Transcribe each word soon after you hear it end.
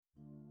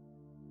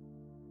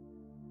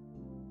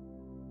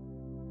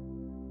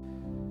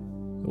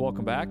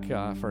Welcome back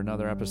for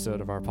another episode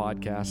of our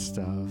podcast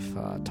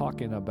of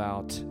talking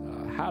about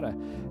how to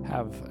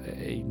have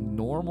a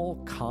normal,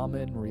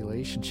 common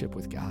relationship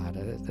with God.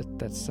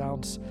 That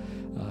sounds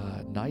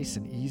nice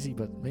and easy,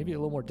 but maybe a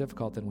little more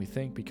difficult than we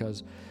think,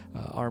 because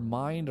our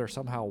mind are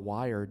somehow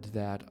wired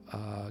that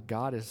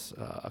God is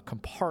a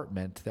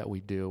compartment that we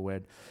do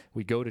when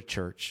we go to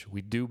church,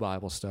 we do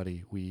Bible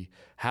study, we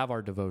have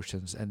our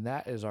devotions, and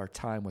that is our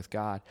time with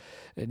God.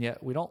 And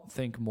yet we don't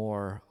think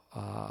more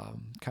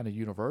kind of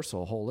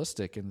universal,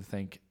 holistic, and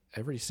think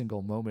every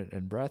single moment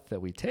and breath that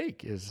we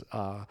take is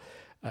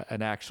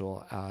an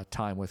actual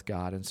time with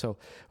God. And so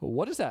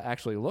what does that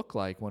actually look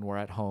like when we're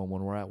at home,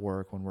 when we're at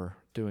work, when we're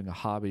doing a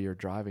hobby or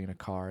driving in a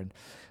car? And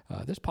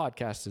this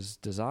podcast is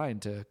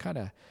designed to kind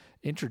of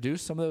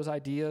introduce some of those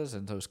ideas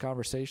and those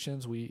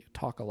conversations. We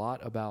talk a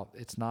lot about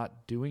it's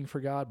not doing for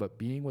God, but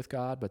being with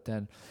God. But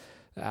then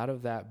out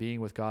of that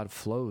being with God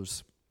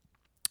flows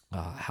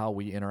how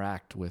we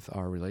interact with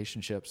our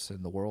relationships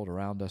in the world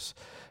around us,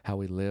 how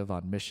we live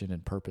on mission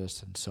and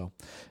purpose. And so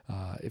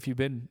if you've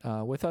been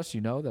with us, you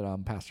know that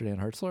I'm Pastor Dan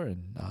Hertzler,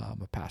 and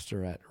I'm a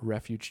pastor at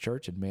Refuge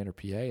Church in Manor,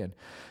 PA. And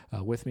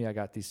with me, I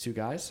got these two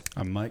guys.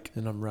 I'm Mike.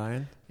 And I'm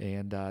Ryan.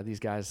 And these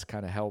guys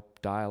kind of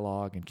help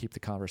dialogue and keep the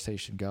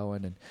conversation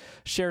going and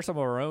share some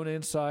of our own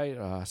insight,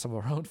 some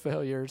of our own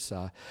failures,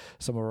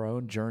 some of our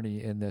own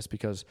journey in this,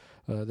 because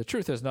the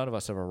truth is none of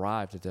us have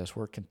arrived at this.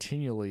 We're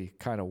continually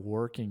kind of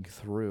working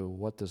through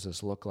what does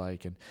this look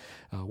like, and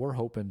we're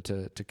hoping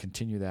to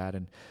continue that.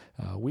 And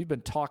we've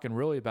been talking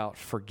really about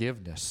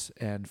forgiveness,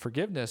 and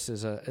forgiveness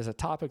is a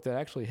topic that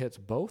actually hits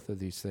both of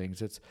these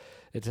things.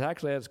 It's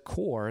actually at its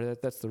core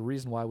that's the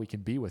reason why we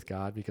can be with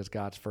God, because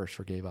God first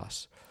forgave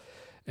us.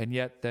 And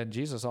yet then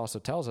Jesus also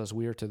tells us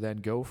we are to then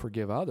go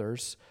forgive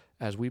others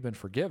as we've been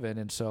forgiven.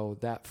 And so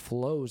that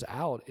flows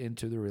out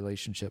into the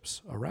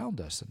relationships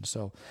around us. And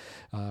so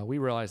we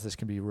realize this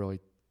can be really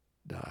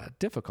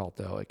difficult,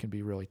 though. It can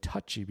be really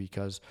touchy,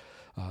 because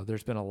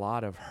there's been a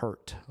lot of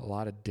hurt, a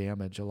lot of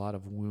damage, a lot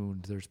of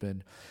wound. There's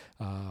been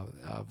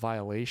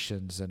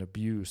violations and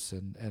abuse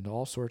and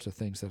all sorts of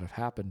things that have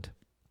happened.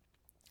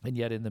 And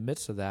yet in the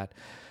midst of that,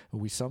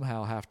 we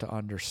somehow have to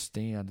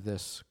understand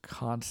this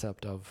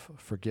concept of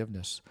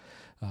forgiveness.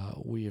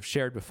 We have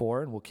shared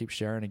before, and we'll keep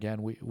sharing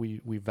again.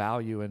 We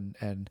value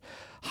and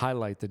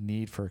highlight the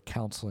need for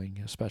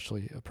counseling,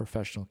 especially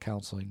professional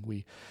counseling.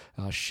 We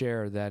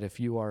share that if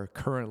you are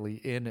currently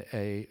in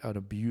an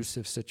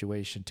abusive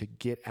situation, to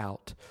get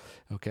out.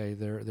 Okay,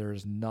 there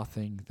is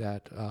nothing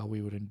that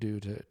we would do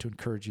to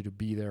encourage you to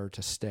be there or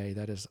to stay.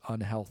 That is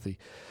unhealthy,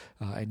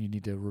 and you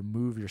need to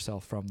remove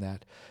yourself from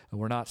that. And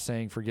we're not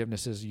saying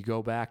forgiveness is you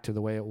go back to the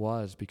way it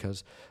was,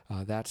 because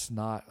that's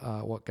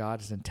not what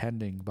God is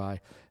intending by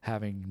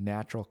having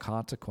natural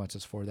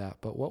consequences for that.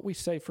 But what we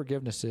say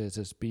forgiveness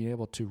is being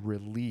able to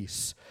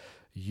release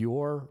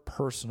your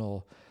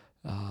personal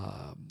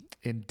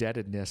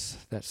indebtedness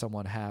that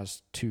someone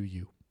has to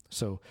you.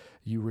 So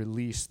you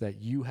release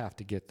that you have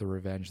to get the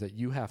revenge, that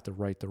you have to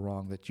right the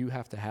wrong, that you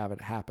have to have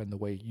it happen the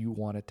way you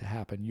want it to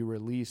happen. You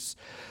release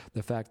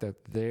the fact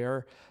that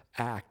their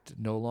act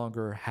no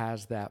longer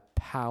has that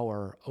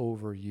power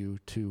over you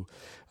to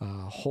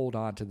hold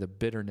on to the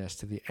bitterness,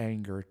 to the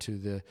anger, to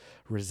the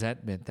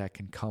resentment that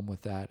can come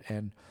with that.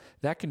 And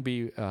that can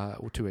be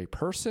to a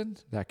person,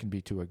 that can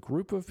be to a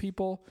group of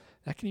people,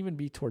 that can even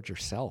be towards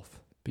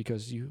yourself,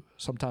 because you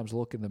sometimes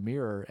look in the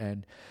mirror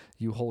and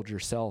you hold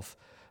yourself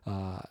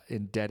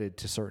indebted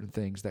to certain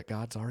things that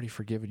God's already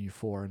forgiven you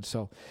for. And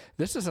so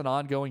this is an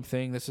ongoing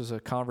thing. This is a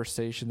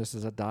conversation. This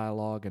is a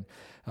dialogue. And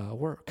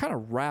we're kind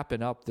of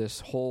wrapping up this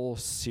whole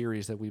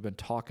series that we've been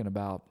talking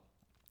about,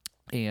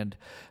 and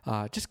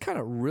just kind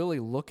of really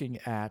looking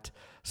at,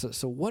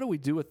 so what do we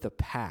do with the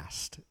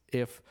past?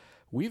 If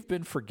we've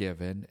been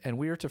forgiven and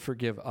we are to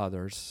forgive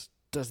others,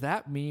 does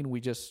that mean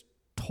we just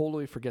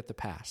totally forget the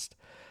past?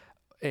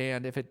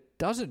 And if it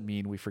doesn't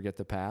mean we forget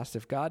the past,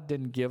 if God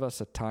didn't give us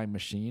a time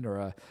machine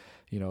or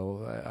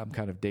I'm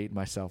kind of dating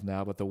myself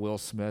now, but the Will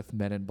Smith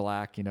Men in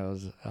Black,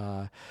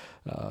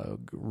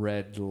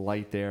 red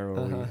light there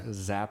where we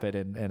zap it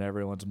and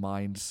everyone's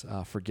minds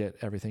forget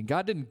everything.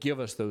 God didn't give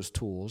us those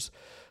tools.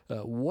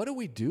 What do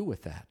we do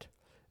with that?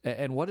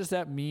 And what does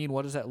that mean?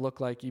 What does that look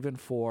like even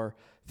for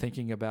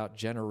thinking about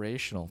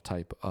generational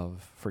type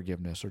of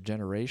forgiveness or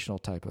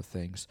generational type of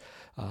things?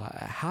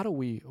 How do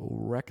we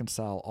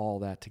reconcile all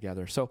that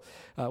together? So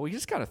we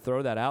just kind of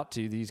throw that out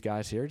to these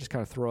guys here, just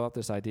kind of throw out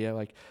this idea,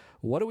 like,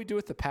 what do we do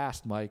with the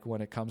past, Mike,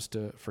 when it comes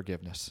to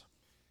forgiveness?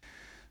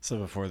 So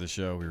before the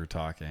show, we were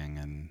talking,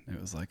 and it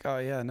was like, oh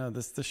yeah, no,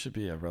 this should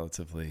be a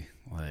relatively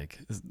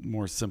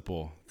more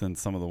simple than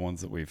some of the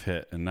ones that we've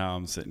hit. And now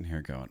I'm sitting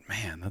here going,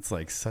 man, that's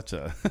like such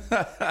a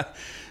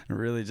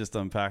really just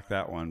unpack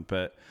that one.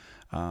 But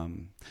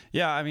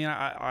yeah, I mean,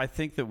 I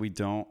think that we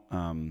don't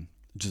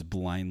just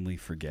blindly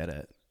forget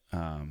it.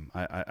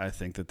 I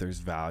think that there's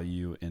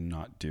value in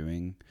not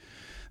doing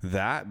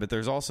that, but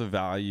there's also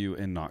value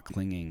in not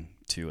clinging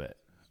to it.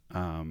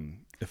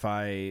 If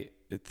I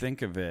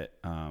think of it,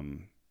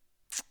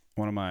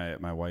 one of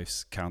my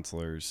wife's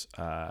counselors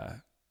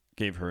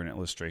gave her an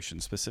illustration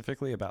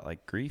specifically about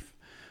like grief.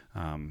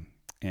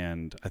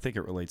 And I think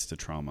it relates to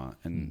trauma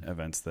and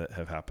events that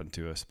have happened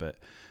to us. But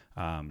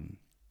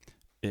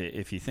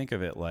if you think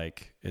of it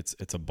like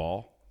it's a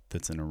ball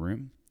that's in a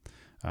room,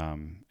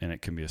 and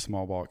it can be a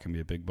small ball, it can be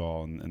a big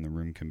ball, and the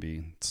room can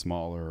be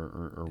smaller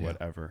or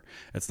whatever.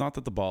 It's not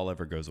that the ball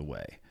ever goes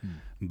away,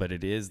 but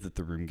it is that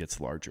the room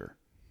gets larger.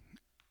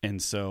 And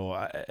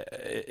so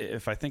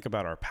if I think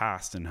about our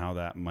past and how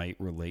that might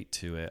relate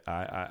to it,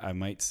 I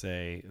might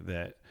say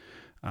that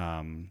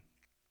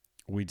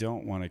we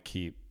don't want to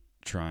keep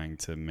trying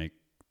to make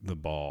the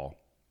ball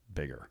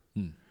bigger.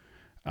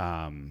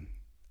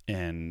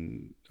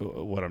 And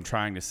what I'm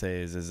trying to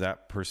say is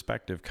that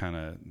perspective kind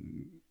of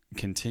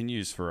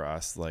continues for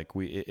us. Like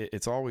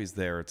it's always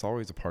there. It's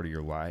always a part of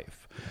your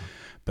life,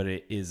 but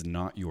it is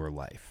not your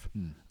life.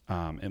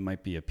 It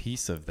might be a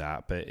piece of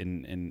that, but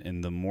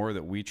in the more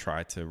that we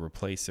try to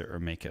replace it or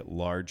make it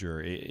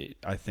larger,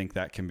 I think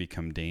that can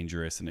become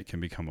dangerous, and it can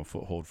become a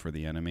foothold for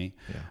the enemy,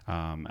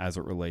 as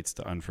it relates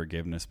to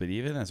unforgiveness, but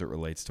even as it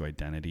relates to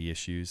identity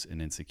issues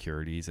and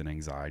insecurities and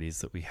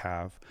anxieties that we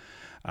have.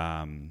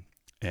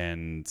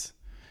 And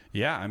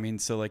yeah, I mean,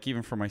 so like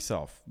even for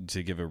myself,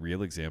 to give a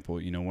real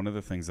example, one of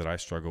the things that I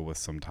struggle with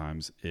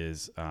sometimes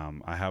is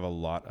I have a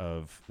lot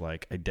of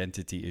like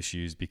identity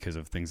issues because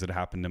of things that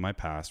happened in my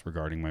past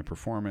regarding my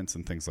performance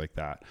and things like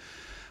that.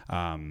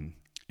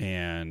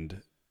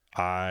 And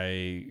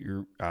I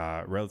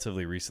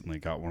relatively recently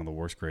got one of the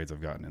worst grades I've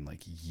gotten in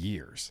like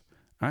years.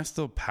 And I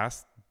still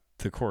passed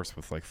the course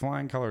with like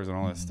flying colors and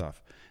all that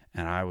stuff.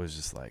 And I was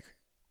just like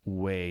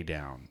way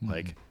down,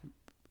 like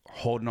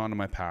holding on to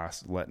my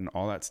past, letting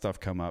all that stuff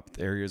come up,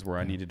 the areas where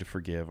I needed to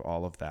forgive,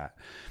 all of that.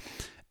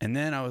 And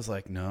then I was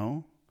like,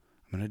 no,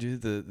 I'm going to do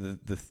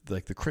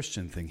the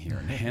Christian thing here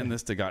and hand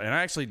this to God. And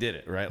I actually did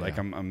it, right? Like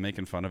I'm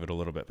making fun of it a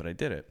little bit, but I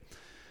did it.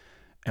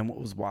 And what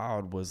was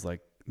wild was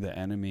like the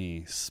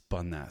enemy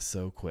spun that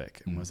so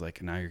quick and was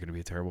like, now you're going to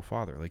be a terrible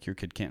father. Like your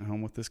kid can't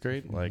home with this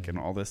grade, like, and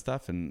all this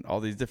stuff and all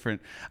these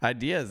different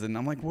ideas. And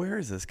I'm like, where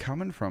is this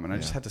coming from? And I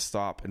just had to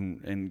stop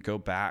and go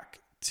back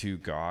to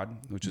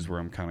God, which is where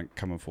I'm kind of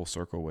coming full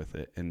circle with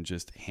it, and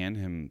just hand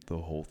him the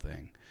whole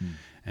thing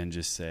and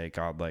just say,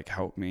 God, like,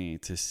 help me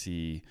to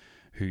see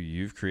who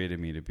you've created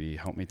me to be.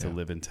 Help me to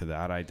live into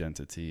that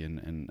identity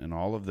and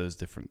all of those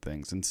different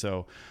things. And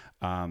so,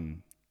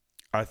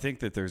 I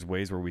think that there's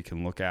ways where we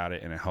can look at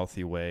it in a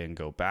healthy way and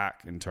go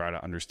back and try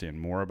to understand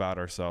more about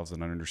ourselves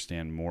and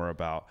understand more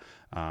about,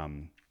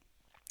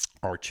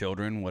 our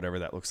children, whatever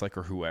that looks like,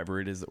 or whoever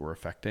it is that we're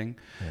affecting.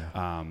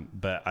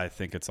 But I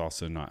think it's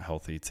also not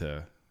healthy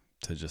to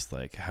just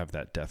like have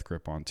that death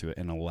grip onto it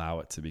and allow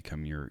it to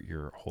become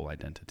your whole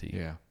identity.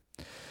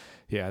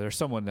 Yeah. There's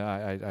someone,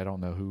 I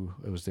don't know who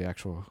it was, the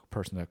actual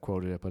person that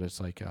quoted it, but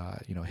it's like,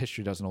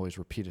 history doesn't always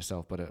repeat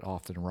itself, but it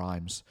often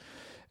rhymes.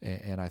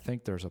 And I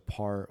think there's a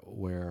part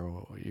where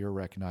you're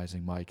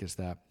recognizing, Mike, is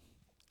that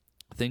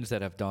things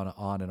that have done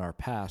on in our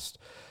past,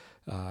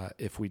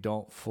 if we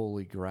don't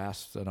fully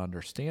grasp an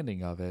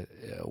understanding of it,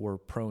 we're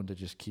prone to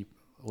just keep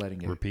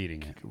letting it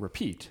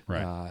repeat,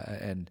 right?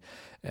 And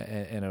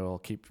it'll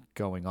keep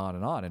going on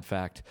and on. In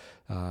fact,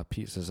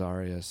 Pete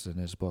Zazarias in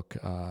his book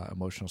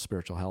Emotional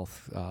Spiritual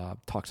Health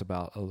talks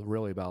about a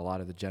lot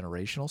of the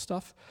generational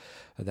stuff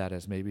that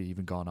has maybe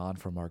even gone on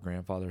from our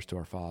grandfathers to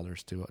our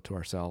fathers to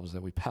ourselves,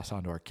 that we pass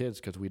on to our kids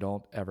because we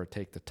don't ever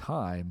take the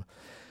time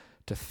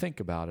to think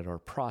about it or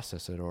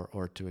process it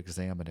or to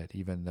examine it.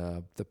 Even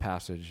the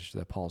passage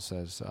that Paul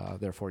says,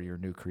 therefore you're a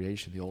new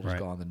creation, the old is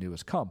gone, the new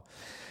has come.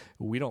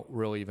 We don't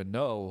really even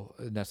know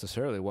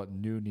necessarily what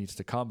new needs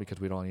to come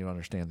because we don't even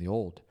understand the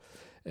old.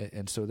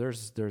 And so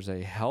there's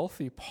a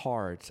healthy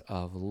part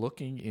of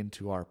looking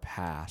into our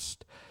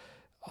past,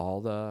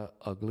 all the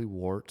ugly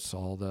warts,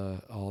 all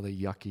the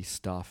yucky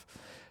stuff,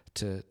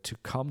 to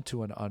come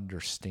to an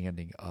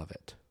understanding of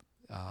it.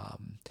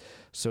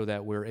 So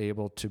that we're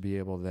able to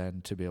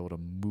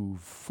move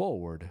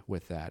forward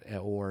with that,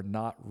 or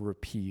not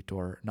repeat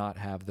or not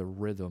have the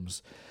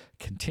rhythms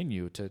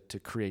continue to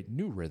create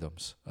new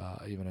rhythms,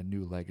 even a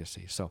new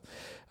legacy. So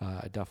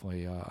I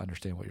definitely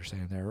understand what you're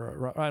saying there.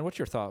 Ryan, what's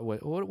your thought?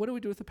 What do we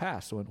do with the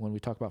past when we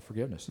talk about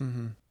forgiveness?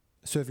 Mm-hmm.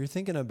 So if you're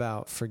thinking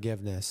about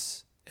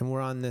forgiveness, and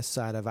we're on this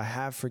side of I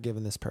have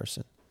forgiven this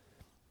person,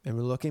 and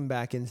we're looking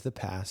back into the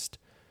past,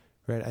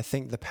 right? I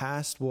think the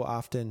past will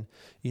often,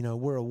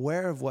 we're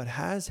aware of what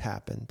has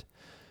happened.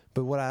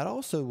 But what I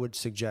also would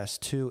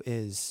suggest too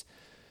is,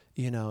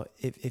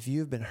 if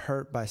you've been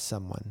hurt by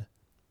someone,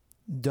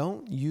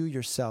 don't you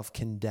yourself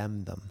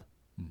condemn them,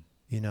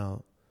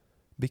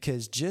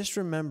 because just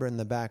remember in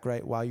the back,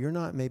 right, while you're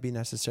not maybe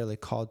necessarily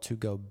called to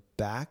go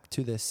back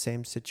to this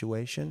same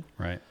situation,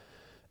 right?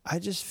 I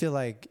just feel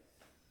like,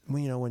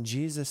 when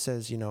Jesus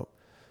says,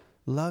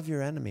 love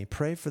your enemy,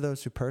 pray for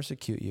those who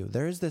persecute you.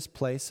 There is this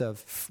place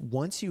of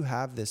once you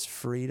have this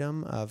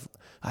freedom of,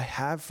 I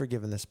have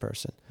forgiven this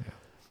person. Yeah.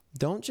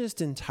 Don't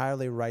just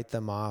entirely write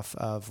them off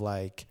of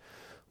like,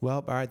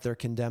 well, all right, they're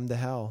condemned to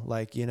hell.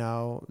 Like,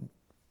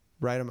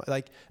 write them.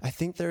 Like, I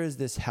think there is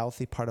this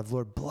healthy part of,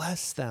 Lord,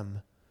 bless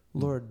them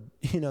Lord,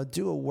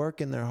 do a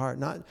work in their heart.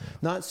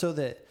 Not so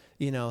that,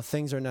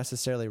 things are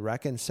necessarily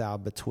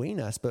reconciled between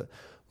us, but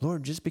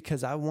Lord, just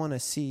because I want to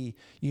see,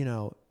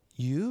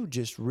 you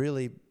just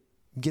really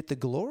get the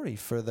glory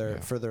for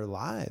their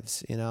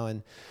lives,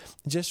 and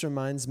it just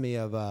reminds me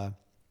of a,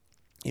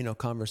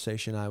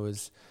 conversation I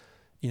was,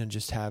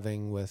 just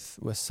having with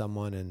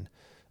someone, and,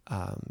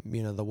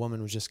 the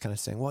woman was just kind of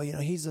saying, well,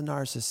 he's a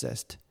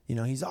narcissist,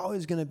 he's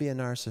always going to be a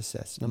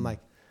narcissist. And I'm like,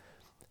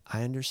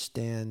 I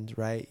understand,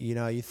 right?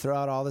 You throw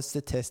out all the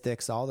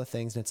statistics, all the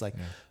things, and it's like,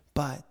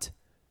 but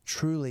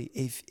truly,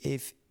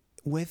 if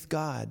with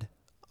God,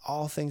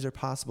 all things are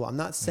possible. I'm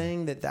not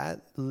saying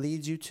that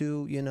leads you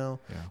to,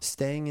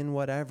 staying in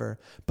whatever,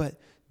 but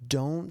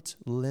don't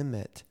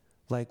limit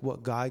like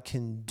what God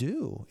can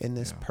do in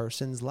this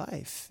person's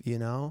life,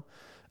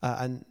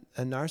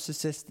 a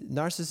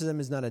narcissism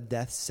is not a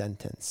death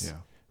sentence,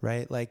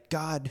 right? Like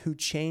God who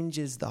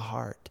changes the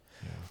heart,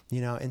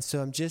 and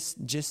so I'm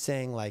just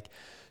saying, like,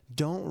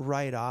 don't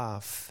write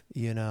off,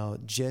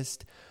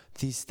 just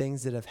these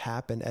things that have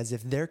happened as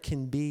if there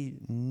can be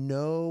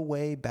no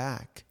way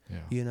back,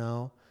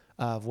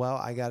 well,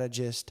 I got to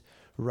just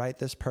write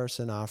this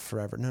person off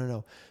forever.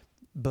 No.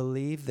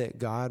 Believe that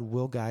God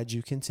will guide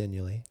you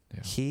continually.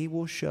 Yeah. He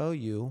will show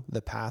you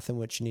the path in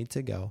which you need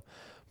to go,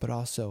 but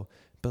also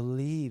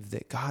believe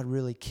that God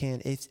really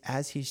can. It's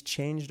as he's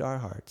changed our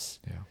hearts.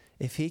 Yeah.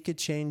 If he could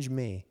change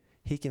me,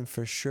 he can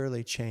for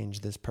surely change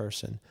this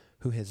person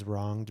who has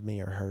wronged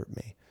me or hurt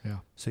me. Yeah.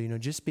 So,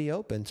 just be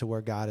open to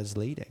where God is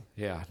leading.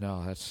 Yeah,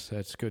 no,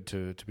 that's good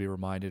to be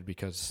reminded,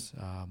 because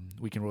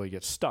we can really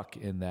get stuck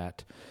in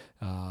that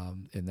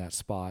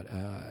spot,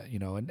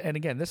 and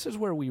again, this is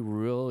where we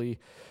really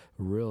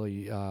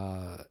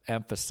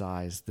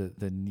emphasize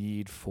the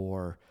need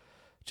for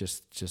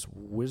just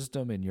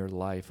wisdom in your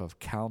life of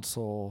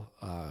counsel,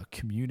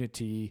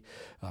 community,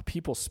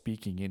 people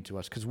speaking into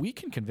us, because we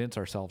can convince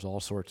ourselves all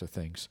sorts of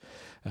things,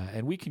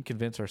 and we can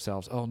convince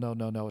ourselves, oh no,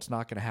 it's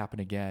not going to happen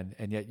again,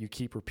 and yet you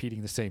keep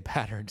repeating the same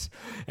patterns,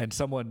 and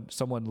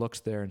someone looks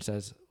there and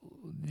says,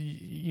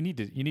 you need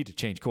to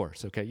change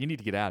course, okay? You need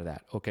to get out of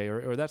that, okay?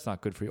 Or that's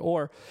not good for you.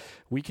 Or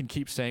we can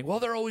keep saying, well,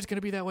 they're always going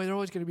to be that way. They're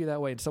always going to be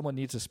that way, and someone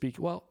needs to speak.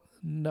 Well,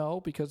 no,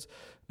 because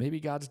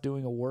maybe God's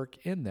doing a work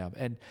in them.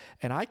 And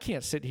I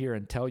can't sit here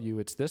and tell you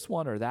it's this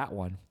one or that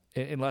one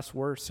unless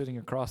we're sitting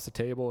across the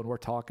table and we're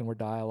talking, we're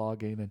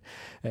dialoguing,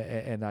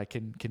 and I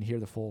can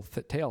hear the full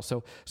tale.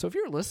 So if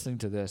you're listening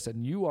to this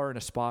and you are in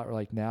a spot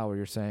like now where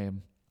you're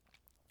saying,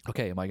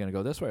 okay, am I going to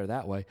go this way or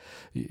that way?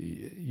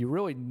 You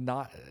really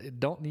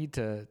don't need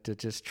to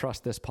just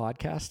trust this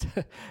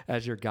podcast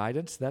as your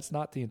guidance. That's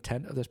not the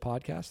intent of this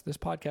podcast. This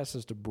podcast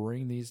is to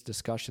bring these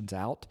discussions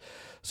out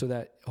so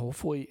that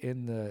hopefully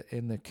in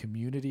the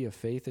community of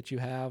faith that you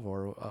have,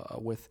 or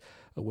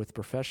with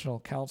professional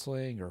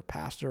counseling or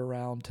pastor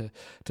around,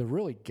 to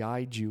really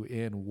guide you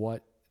in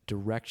what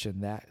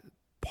direction that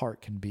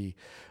part can be.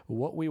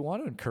 What we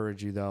want to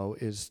encourage you, though,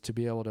 is to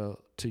be able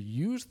to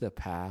use the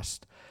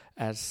past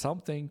as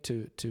something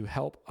to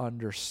help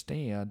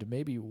understand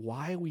maybe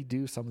why we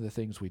do some of the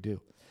things we do.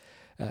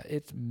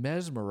 It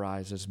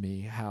mesmerizes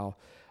me how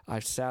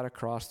I've sat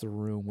across the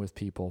room with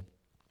people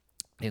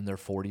in their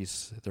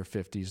 40s, their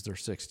 50s, their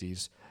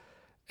 60s,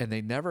 and they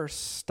never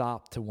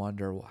stop to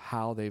wonder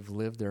how they've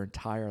lived their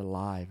entire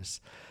lives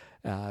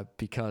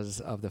because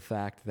of the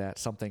fact that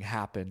something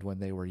happened when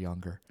they were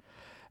younger.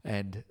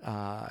 And,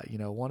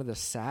 one of the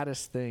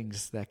saddest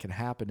things that can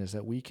happen is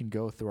that we can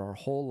go through our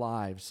whole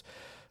lives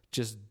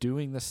just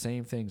doing the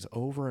same things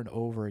over and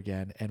over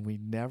again, and we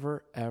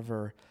never,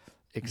 ever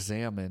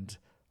examined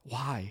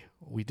why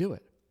we do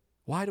it.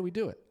 Why do we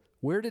do it?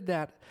 Where did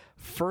that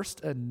first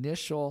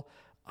initial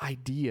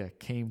idea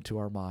came to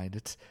our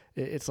mind?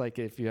 It's like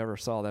if you ever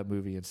saw that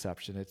movie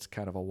Inception, it's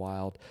kind of a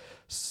wild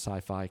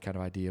sci-fi kind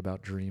of idea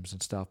about dreams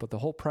and stuff. But the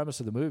whole premise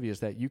of the movie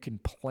is that you can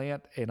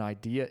plant an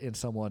idea in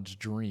someone's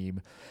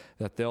dream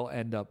that they'll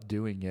end up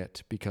doing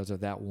it because of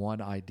that one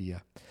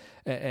idea.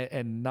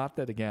 And not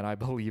that, again, I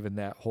believe in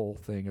that whole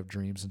thing of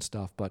dreams and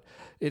stuff, but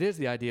it is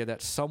the idea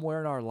that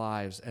somewhere in our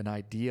lives, an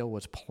idea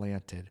was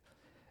planted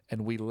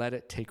and we let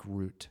it take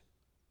root,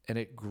 and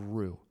it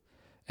grew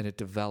and it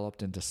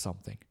developed into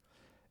something.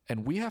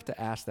 And we have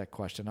to ask that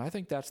question. I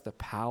think that's the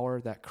power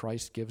that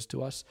Christ gives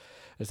to us,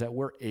 is that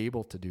we're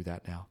able to do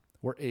that now.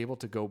 We're able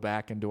to go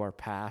back into our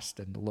past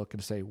and look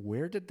and say,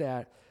 where did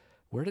that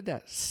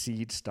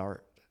seed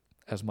start?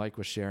 As Mike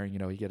was sharing,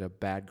 he get a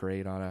bad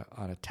grade on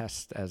a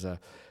test as a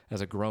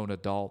grown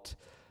adult,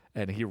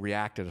 and he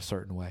reacted a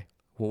certain way.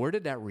 Well, where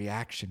did that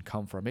reaction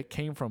come from? It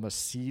came from a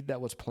seed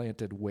that was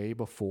planted way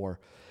before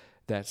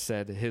that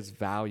said his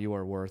value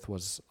or worth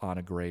was on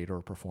a grade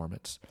or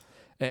performance.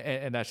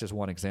 And that's just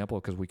one example,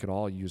 because we could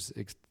all use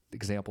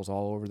examples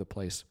all over the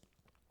place.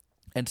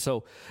 And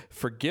so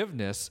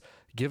forgiveness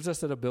gives us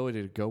that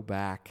ability to go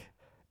back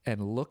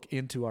and look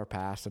into our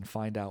past and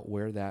find out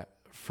where that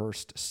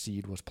first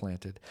seed was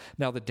planted.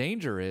 Now, the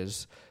danger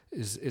is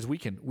we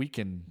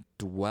can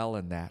dwell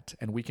in that,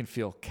 and we can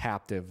feel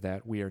captive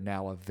that we are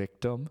now a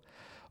victim,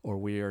 or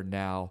we are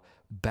now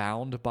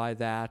bound by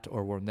that,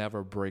 or we'll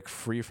never break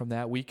free from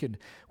that. We can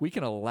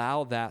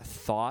allow that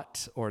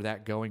thought or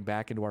that going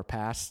back into our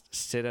past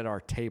sit at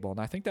our table. And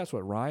I think that's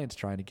what Ryan's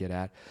trying to get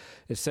at,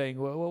 is saying,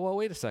 well,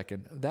 wait a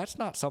second. That's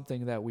not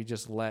something that we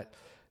just let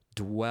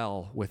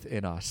dwell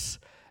within us.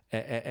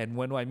 And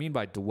when I mean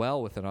by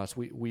dwell within us,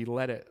 we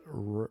let it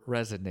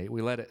resonate.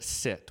 We let it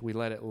sit. We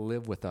let it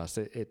live with us.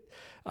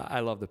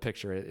 I love the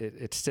picture.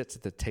 It sits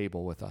at the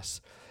table with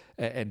us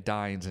and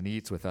dines and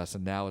eats with us,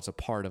 and now it's a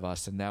part of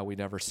us, and now we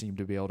never seem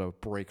to be able to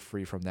break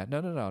free from that.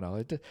 No.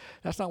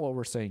 That's not what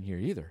we're saying here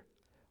either.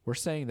 We're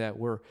saying that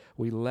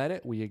we let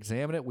it, we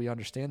examine it, we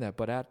understand that,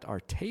 but at our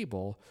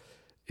table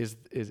is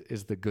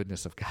the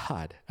goodness of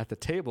God. At the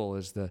table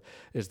is the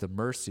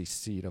mercy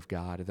seat of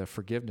God, the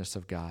forgiveness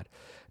of God.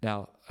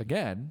 Now,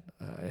 again,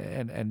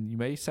 and you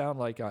may sound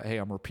like, hey,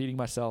 I'm repeating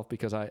myself,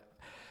 because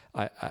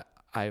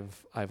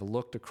I've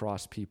looked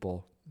across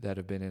people that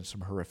have been in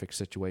some horrific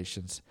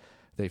situations.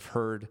 They've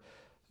heard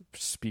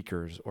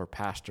speakers or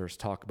pastors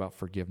talk about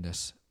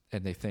forgiveness,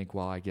 and they think,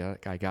 well, I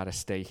got to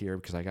stay here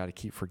because I got to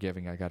keep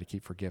forgiving. I got to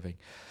keep forgiving.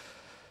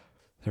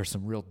 There's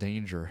some real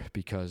danger,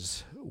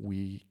 because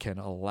we can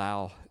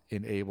allow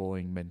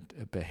enabling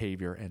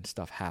behavior and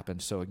stuff happen.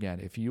 So again,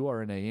 if you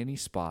are in any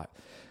spot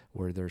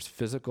where there's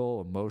physical,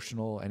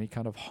 emotional, any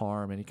kind of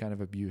harm, any kind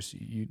of abuse,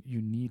 you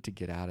need to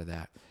get out of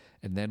that.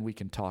 And then we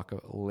can talk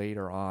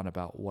later on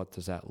about what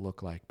does that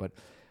look like. But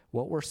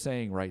what we're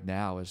saying right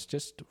now is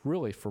just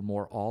really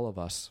for all of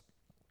us,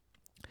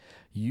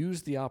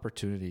 use the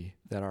opportunity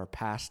that our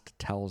past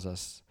tells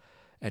us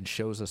and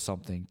shows us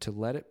something, to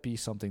let it be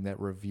something that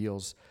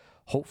reveals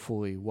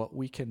hopefully what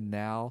we can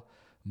now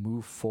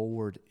move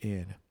forward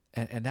in.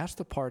 And that's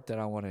the part that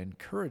I want to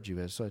encourage you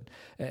is. So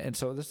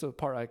this is the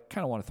part I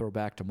kind of want to throw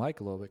back to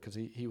Mike a little bit, because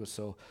he was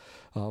so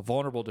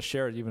vulnerable to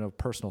share even a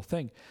personal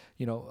thing.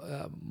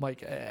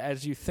 Mike,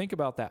 as you think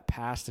about that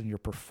past and your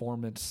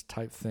performance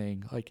type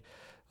thing, like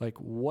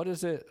what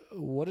is it?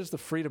 What is the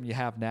freedom you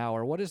have now,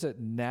 or what is it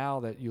now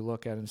that you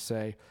look at and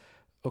say,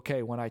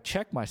 okay, when I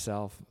check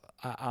myself,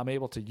 I'm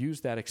able to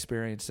use that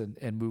experience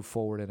and move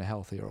forward in a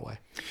healthier way?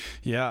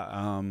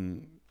 Yeah.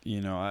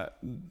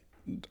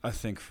 I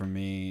think for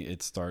me,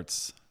 it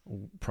starts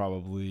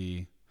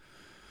probably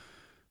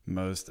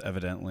most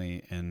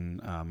evidently in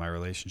my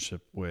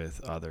relationship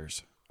with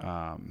others,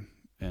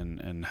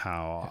 and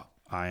how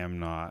I am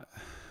not,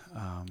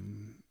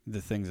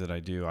 the things that I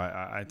do,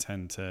 I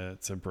tend to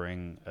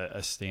bring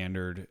a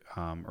standard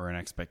or an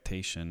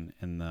expectation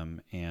in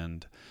them.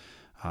 And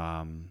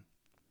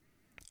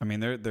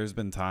there's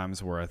been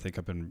times where I think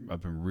I've been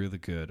really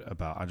good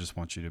about, I just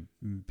want you to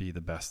be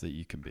the best that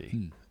you can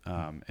be,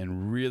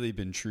 and really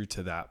been true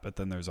to that. But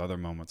then there's other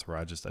moments where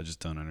I just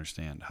don't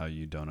understand how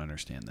you don't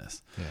understand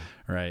this,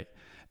 right?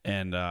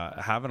 And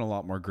having a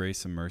lot more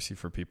grace and mercy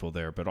for people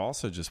there, but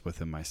also just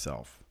within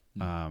myself,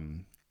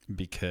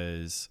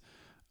 because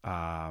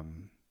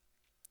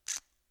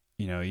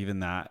even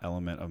that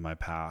element of my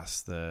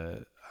past,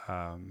 the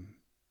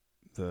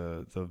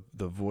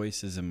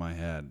voices in my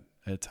head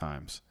at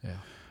times,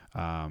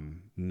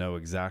 know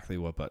exactly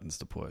what buttons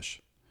to push,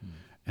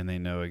 and they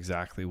know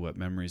exactly what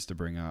memories to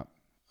bring up,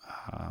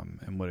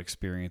 and what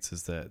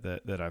experiences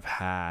that I've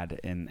had,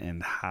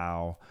 and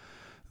how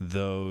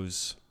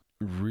those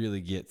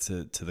really get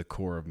to the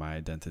core of my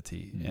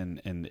identity.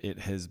 And it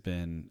has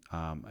been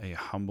a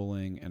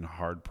humbling and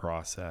hard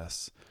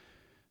process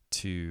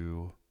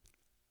to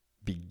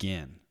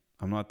begin.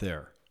 I'm not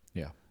there.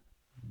 Yeah.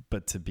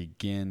 But to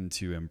begin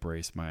to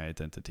embrace my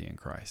identity in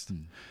Christ,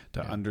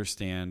 to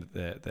understand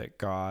that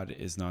God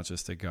is not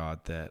just a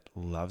God that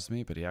loves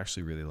me, but he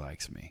actually really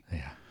likes me.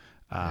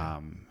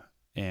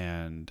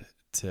 And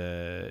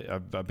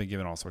I've been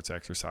given all sorts of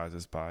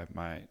exercises by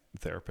my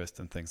therapist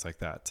and things like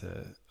that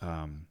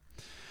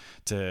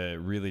to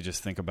really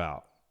just think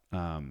about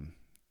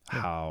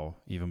how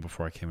even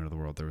before I came into the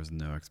world, there was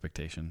no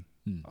expectation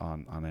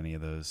on any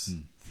of those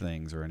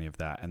things or any of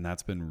that. And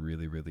that's been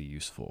really, really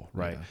useful,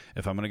 right? Yeah.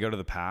 If I'm going to go to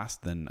the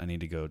past, then I need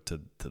to go to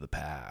the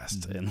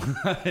past and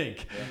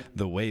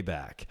the way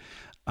back.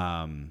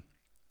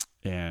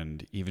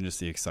 And even just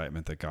the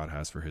excitement that God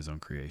has for his own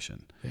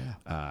creation,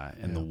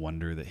 and the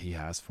wonder that he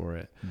has for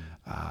it,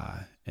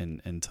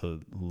 and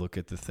to look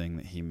at the thing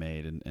that he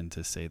made and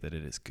to say that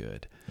it is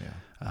good.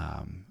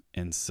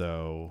 And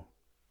so,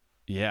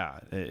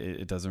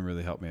 it doesn't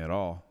really help me at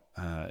all.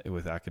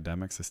 With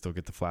academics, I still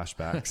get the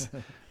flashbacks,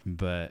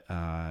 but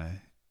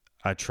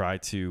I try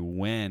to,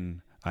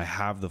 when I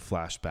have the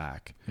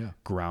flashback,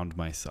 ground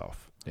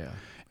myself.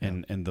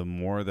 And the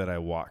more that I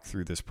walk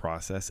through this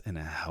process in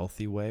a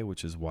healthy way,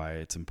 which is why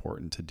it's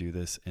important to do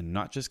this in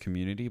not just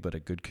community, but a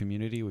good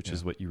community, which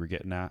is what you were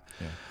getting at.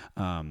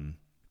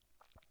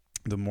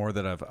 The more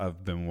that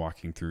I've been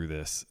walking through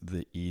this,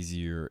 the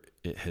easier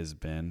it has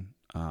been.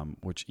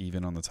 Which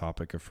even on the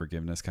topic of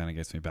forgiveness kind of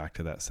gets me back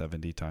to that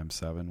 70 times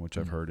 7, which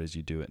I've heard is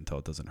you do it until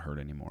it doesn't hurt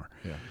anymore.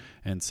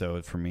 And so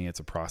for me,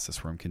 it's a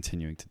process where I'm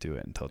continuing to do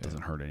it until it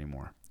doesn't hurt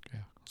anymore.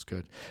 That's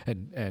good.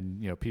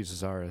 And P.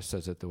 Cesare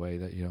says it the way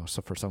that,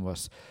 so for some of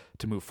us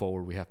to move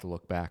forward, we have to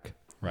look back.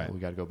 Right.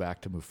 We got to go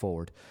back to move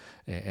forward.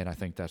 And I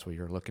think that's what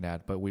you're looking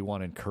at. But we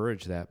want to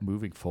encourage that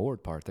moving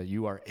forward part, that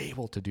you are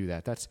able to do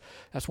that. That's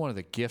one of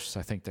the gifts,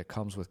 I think, that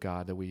comes with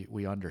God that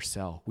we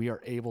undersell. We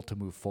are able to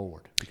move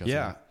forward. Because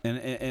yeah.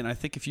 And I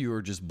think if you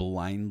are just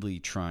blindly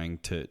trying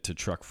to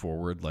truck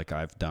forward like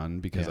I've done,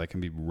 because I can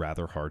be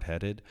rather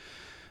hard-headed,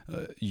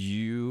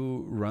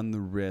 you run the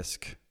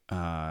risk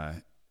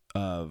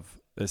of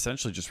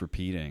essentially just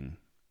repeating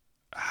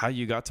how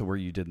you got to where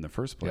you did in the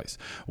first place.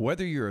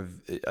 Whether you're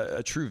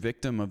a true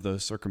victim of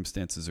those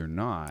circumstances or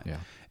not,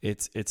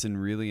 it's in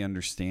really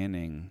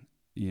understanding,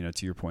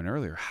 to your point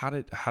earlier, how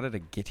did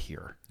I get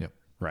here? Yep.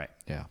 Right.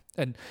 Yeah.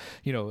 And,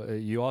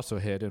 you also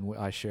hit, and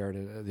I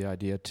shared the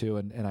idea too,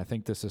 and I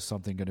think this is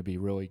something going to be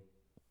really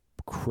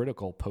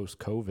critical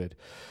post-COVID,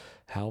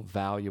 how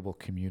valuable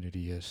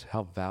community is,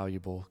 how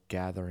valuable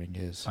gathering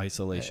is.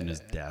 Isolation is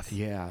death.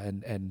 Yeah.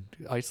 And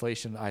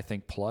isolation, I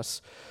think,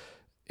 plus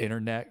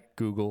internet,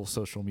 Google,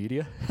 social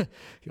media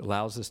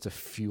allows us to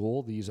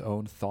fuel these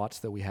own thoughts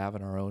that we have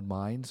in our own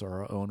minds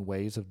or our own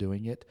ways of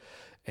doing it,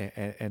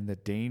 and the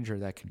danger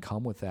that can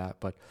come with that.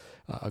 But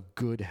a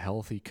good,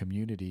 healthy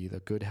community, the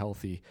good,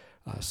 healthy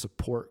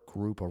support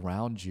group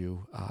around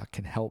you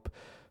can help,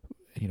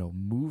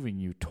 moving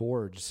you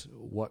towards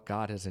what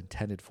God has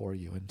intended for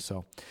you. And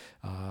so,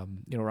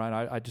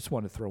 Ryan, I just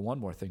want to throw one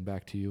more thing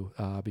back to you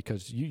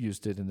because you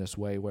used it in this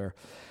way where,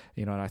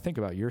 and I think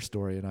about your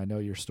story, and I know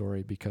your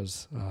story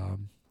because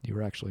you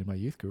were actually in my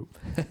youth group.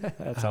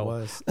 That's how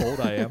old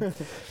I am.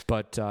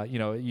 But,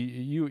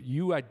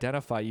 you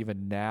identify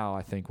even now,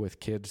 I think, with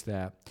kids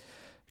that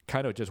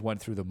kind of just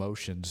went through the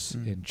motions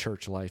in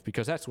church life,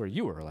 because that's where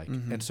you were like.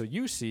 And so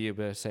you see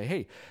it, say,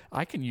 hey,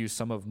 I can use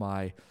some of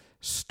my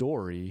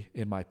story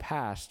in my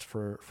past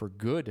for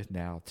good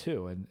now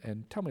too.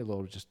 And tell me a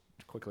little just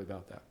quickly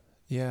about that.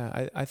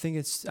 Yeah, I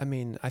think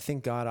I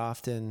think God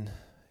often,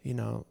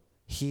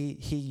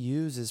 he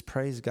uses,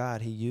 praise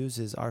God, he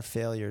uses our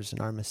failures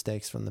and our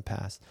mistakes from the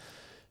past,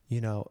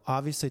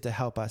 obviously to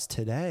help us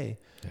today.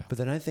 Yeah. But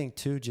then I think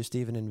too, just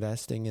even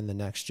investing in the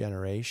next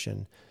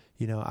generation,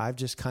 I've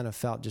just kind of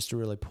felt just to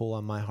really pull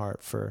on my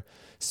heart for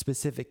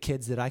specific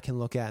kids that I can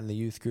look at in the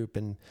youth group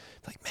and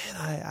like,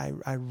 man,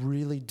 I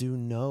really do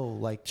know,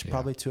 like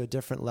probably to a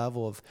different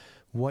level of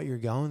what you're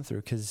going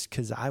through.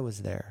 Cause I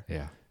was there.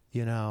 Yeah.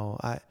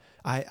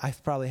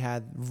 I've probably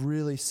had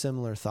really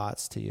similar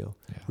thoughts to you,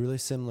 really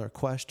similar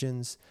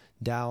questions,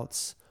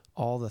 doubts,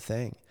 all the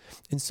thing.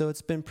 And so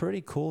it's been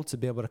pretty cool to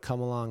be able to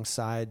come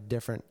alongside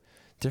different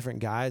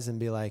guys and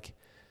be like,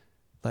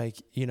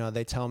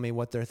 they tell me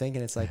what they're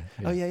thinking. It's like,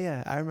 oh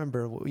yeah. I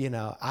remember,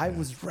 I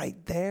was right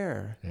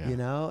there,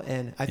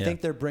 and I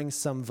think there brings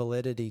some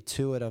validity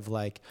to it of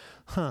like,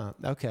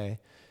 okay,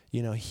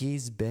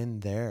 he's been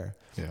there.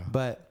 Yeah.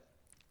 But,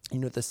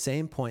 at the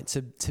same point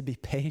to be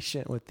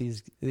patient with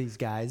these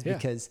guys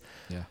because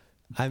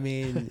I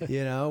mean,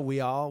 we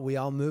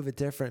all move at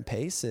different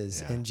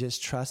paces and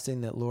just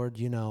trusting that,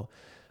 Lord,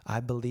 I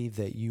believe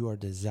that you are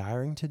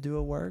desiring to do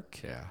a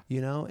work,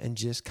 and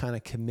just kind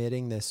of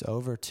committing this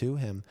over to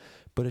him.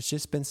 But it's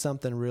just been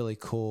something really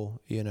cool,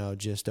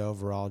 just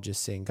overall,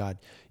 just seeing God,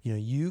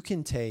 you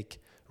can take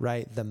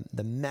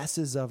the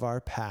messes of our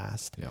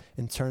past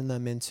and turn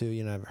them into,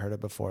 I've heard it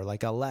before,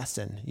 like a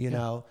lesson,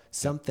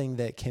 something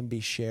that can be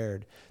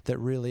shared that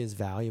really is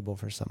valuable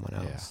for someone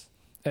else.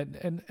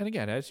 And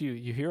again, as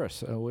you hear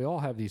us, we all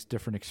have these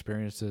different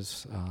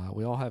experiences.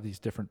 We all have these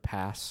different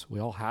pasts. We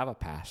all have a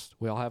past.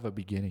 We all have a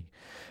beginning.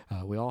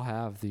 We all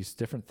have these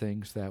different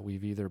things that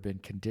we've either been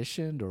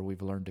conditioned or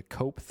we've learned to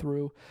cope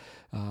through,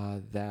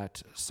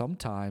 that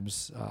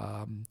sometimes,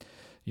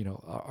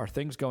 are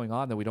things going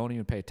on that we don't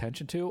even pay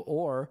attention to,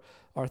 or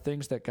are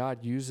things that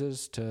God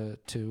uses to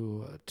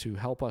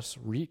help us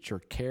reach or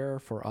care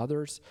for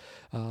others.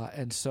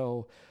 And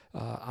so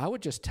I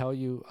would just tell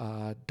you,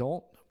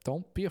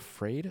 don't be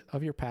afraid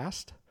of your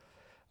past,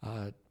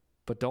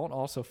 but don't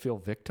also feel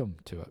victim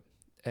to it.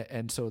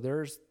 And so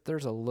there's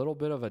a little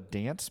bit of a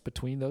dance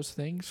between those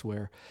things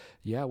where,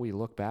 we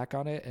look back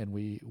on it and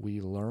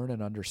we learn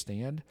and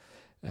understand,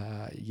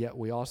 yet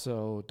we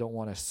also don't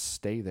want to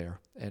stay there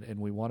and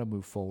we want to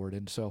move forward.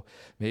 And so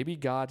maybe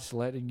God's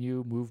letting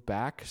you move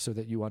back so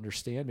that you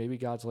understand. Maybe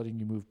God's letting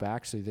you move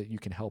back so that you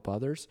can help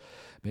others.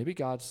 Maybe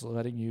God's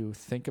letting you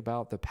think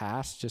about the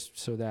past just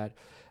so that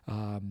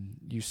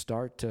you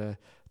start to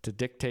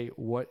dictate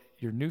what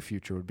your new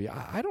future would be.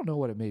 I don't know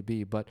what it may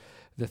be, but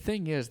the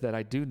thing is that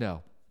I do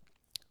know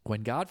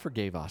when God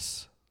forgave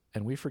us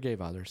and we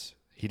forgave others,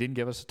 he didn't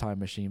give us a time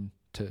machine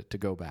to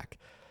go back.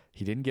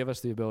 He didn't give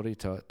us the ability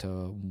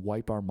to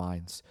wipe our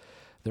minds.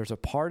 There's a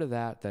part of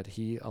that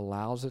he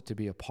allows it to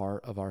be a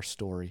part of our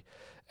story.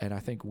 And I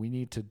think we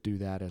need to do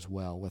that as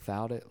well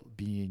without it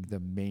being the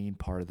main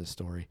part of the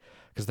story.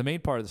 Because the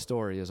main part of the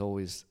story is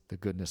always the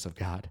goodness of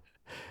God.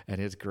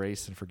 and his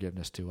grace and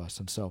forgiveness to us.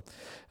 And so,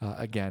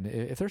 again,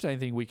 if there's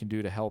anything we can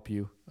do to help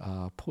you,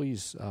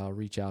 please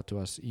reach out to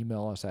us.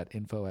 Email us at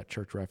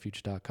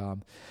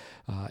info@churchrefuge.com.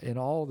 In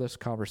all this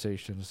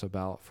conversation is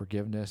about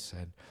forgiveness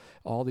and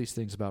all these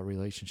things about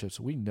relationships.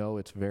 We know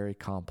it's very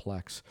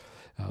complex.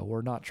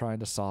 We're not trying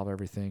to solve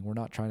everything. We're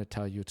not trying to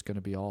tell you it's going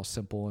to be all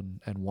simple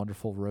and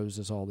wonderful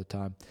roses all the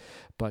time.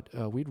 But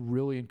we'd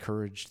really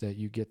encourage that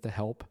you get the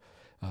help,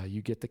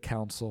 you get the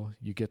counsel,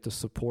 you get the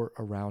support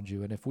around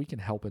you. And if we can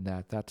help in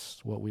that,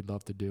 that's what we'd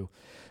love to do.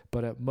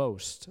 But at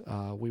most,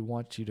 we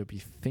want you to be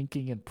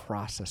thinking and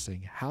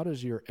processing, how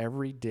does your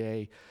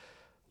everyday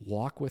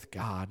walk with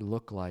God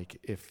look like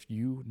if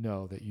you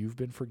know that you've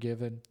been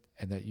forgiven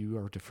and that you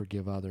are to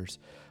forgive others?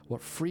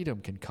 What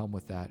freedom can come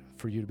with that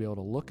for you to be able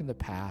to look in the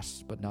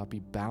past but not be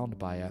bound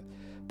by it,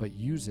 but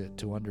use it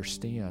to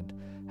understand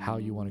how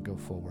you want to go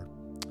forward.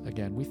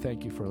 Again, we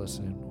thank you for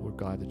listening. We're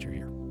glad that you're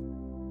here.